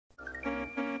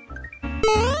Yo,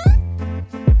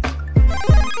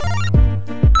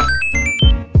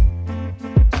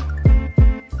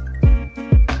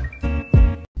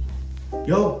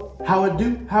 how it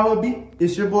do? How it be?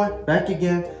 It's your boy back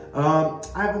again. I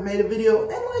haven't made a video in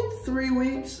like 3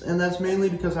 weeks, and that's mainly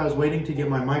because I was waiting to get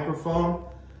my microphone.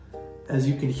 As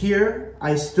you can hear,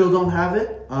 I still don't have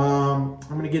it. I'm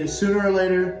gonna get it sooner or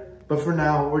later, but for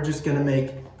now, we're just gonna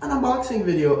make an unboxing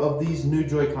video of these new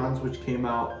JoyCons, which came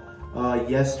out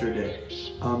yesterday.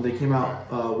 They came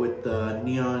out with the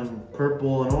neon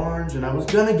purple and orange, and I was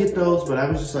gonna get those, but I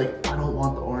was just like, I don't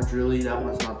want the orange really, that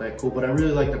one's not that cool, but I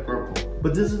really like the purple.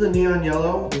 But this is the neon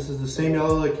yellow. This is the same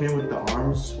yellow that came with the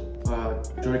ARMS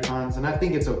JoyCons, and I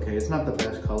think it's okay. It's not the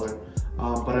best color,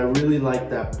 but I really like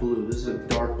that blue. This is a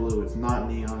dark blue, it's not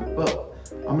neon, but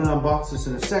I'm gonna unbox this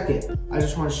in a second. I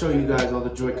just wanna show you guys all the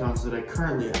JoyCons that I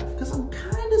currently have, because I'm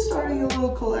kinda starting a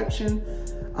little collection.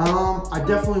 I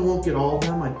definitely won't get all of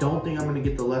them. I don't think I'm gonna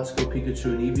get the Let's Go Pikachu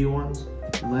and Eevee ones,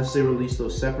 unless they release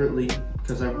those separately,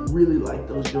 because I really like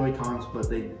those JoyCons,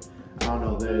 but I don't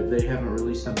know, they haven't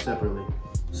released them separately.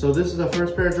 So this is the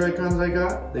first pair of JoyCons I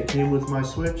got. They came with my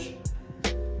Switch.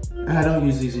 I don't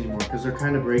use these anymore because they're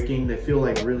kind of breaking. They feel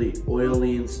like really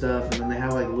oily and stuff, and then they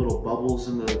have like little bubbles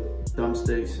in the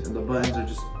thumbsticks, and the buttons are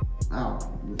just, I don't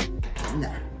know,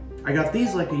 nah. I got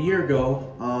these like a year ago,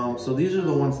 so these are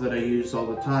the ones that I use all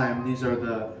the time. These are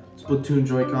the Splatoon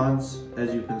JoyCons,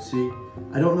 as you can see.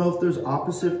 I don't know if there's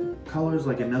opposite colors,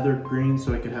 like another green,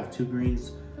 so I could have 2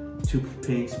 greens, 2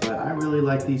 pinks, but I really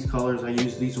like these colors. I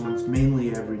use these ones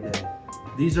mainly every day.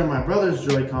 These are my brother's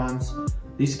JoyCons.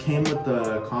 These came with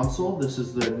the console. This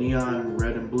is the neon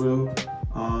red and blue.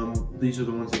 These are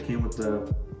the ones that came with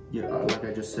the, like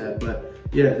I just said, but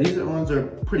yeah, these ones are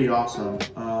pretty awesome.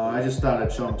 I just thought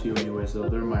I'd show them to you anyways, though.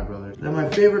 They're my brother. Then my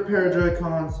favorite pair of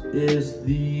JoyCons is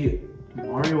the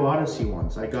Mario Odyssey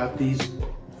ones. I got these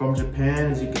from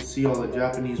Japan. As you can see, all the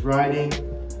Japanese writing.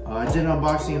 I did an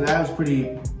unboxing of that. It was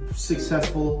pretty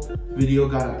successful video,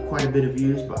 got quite a bit of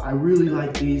views, but I really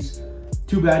like these.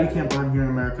 Too bad you can't buy them here in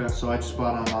America, so I just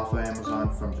bought them off of Amazon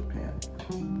from Japan.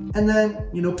 And then,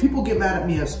 you know, people get mad at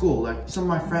me at school. Like, some of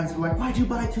my friends are like, why'd you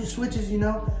buy 2 Switches, you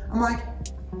know? I'm like,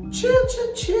 chill,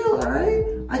 all right?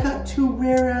 I got 2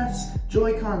 rare-ass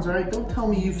JoyCons, all right? Don't tell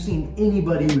me you've seen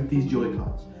anybody with these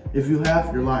JoyCons. If you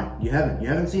have, you're lying. You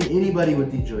haven't seen anybody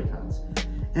with these JoyCons.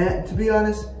 And to be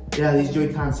honest, yeah, these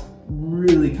JoyCons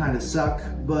really kind of suck,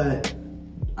 but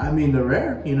I mean, they're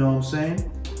rare, you know what I'm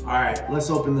saying? All right, let's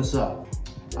open this up.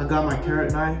 I got my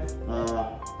carrot knife.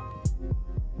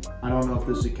 I don't know if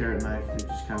this is a carrot knife. It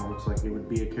just kind of looks like it would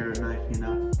be a carrot knife, you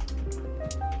know?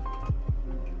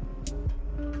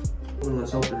 Well,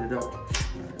 let's open it up. All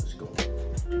right, let's go.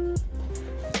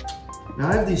 Now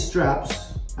I have these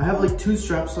straps. I have like 2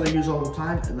 straps that I use all the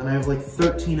time, and then I have like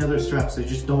 13 other straps I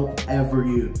just don't ever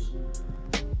use.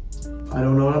 I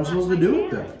don't know what I'm supposed to do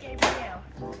with them.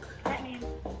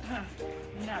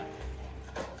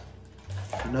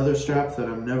 Another strap that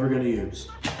I'm never gonna use.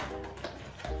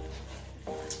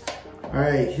 All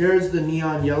right, here's the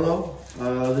neon yellow.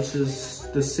 This is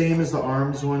the same as the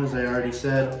ARMS one, as I already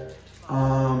said.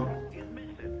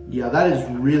 Yeah, that is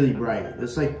really bright.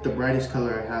 It's like the brightest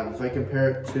color I have. If I compare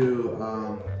it to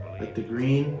like the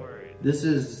green, this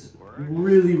is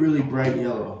really bright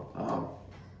yellow.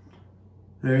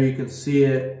 There you can see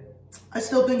it. I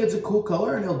still think it's a cool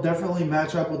color, and it'll definitely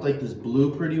match up with like this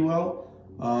blue pretty well.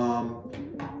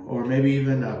 Or maybe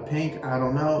even a pink, I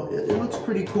don't know. It looks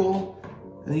pretty cool.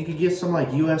 And you could get some like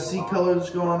USC colors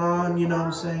going on, you know what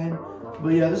I'm saying? But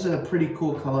yeah, this is a pretty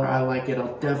cool color. I like it.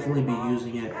 I'll definitely be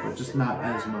using it, but just not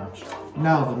as much.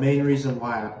 Now, the main reason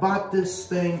why I bought this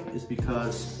thing is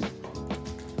because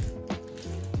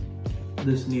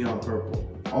this neon purple.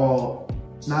 Oh,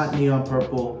 not neon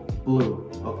purple, blue,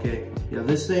 okay? Yeah,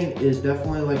 this thing is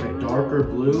definitely like a darker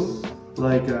blue,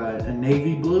 like a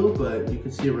navy blue, but you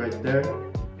can see it right there.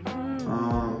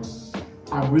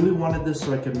 I really wanted this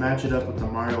so I could match it up with the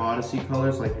Mario Odyssey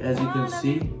colors. Like, as you can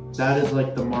see, that is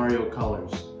like the Mario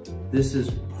colors. This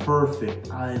is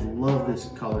perfect. I love this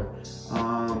color.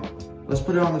 Let's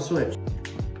put it on the Switch.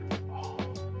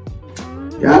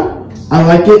 Yeah, I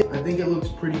like it. I think it looks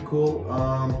pretty cool.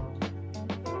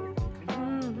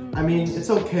 I mean, it's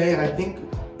okay. I think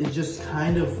it's just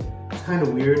kind of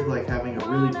weird, like having a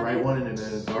really bright one and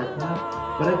a dark one.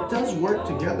 But it does work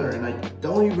together, and I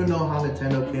don't even know how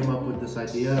Nintendo came up with this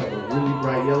idea of a really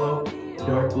bright yellow,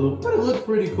 dark blue, but it looked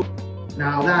pretty cool.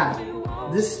 Now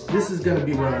this is gonna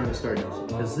be what I'm gonna start using,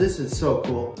 because this is so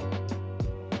cool.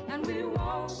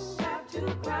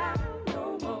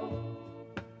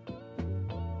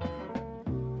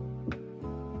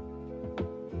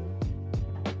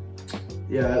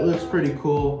 yeah, it looks pretty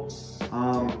cool.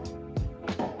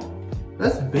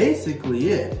 That's basically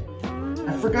it.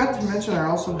 I forgot to mention I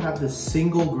also have this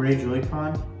single gray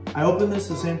Joy-Con. I opened this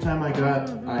the same time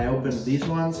I opened these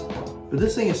ones, but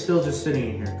this thing is still just sitting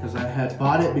in here because I had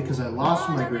bought it because I lost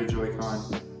my gray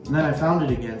Joy-Con, and then I found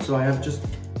it again, so I have just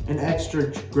an extra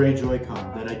gray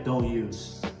Joy-Con that I don't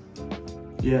use.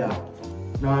 Yeah.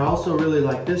 Now I also really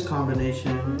like this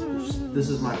combination. This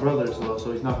is my brother's though,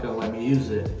 so he's not gonna let me use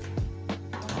it.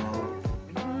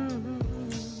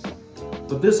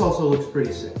 But this also looks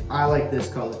pretty sick. I like this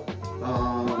color.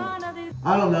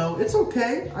 I don't know, it's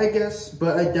okay, I guess,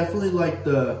 but I definitely like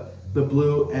the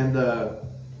blue and the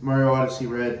Mario Odyssey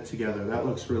red together. That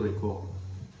looks really cool.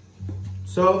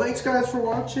 So thanks guys for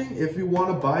watching. If you want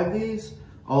to buy these,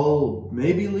 I'll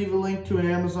maybe leave a link to an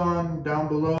Amazon down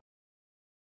below.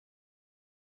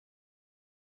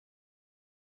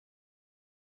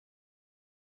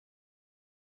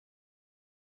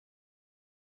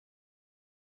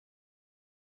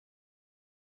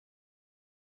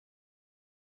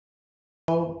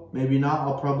 Maybe not,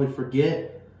 I'll probably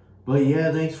forget. But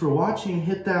yeah, thanks for watching.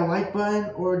 Hit that like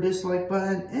button or dislike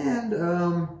button,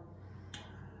 and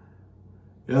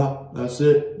yeah, that's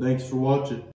it. Thanks for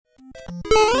watching.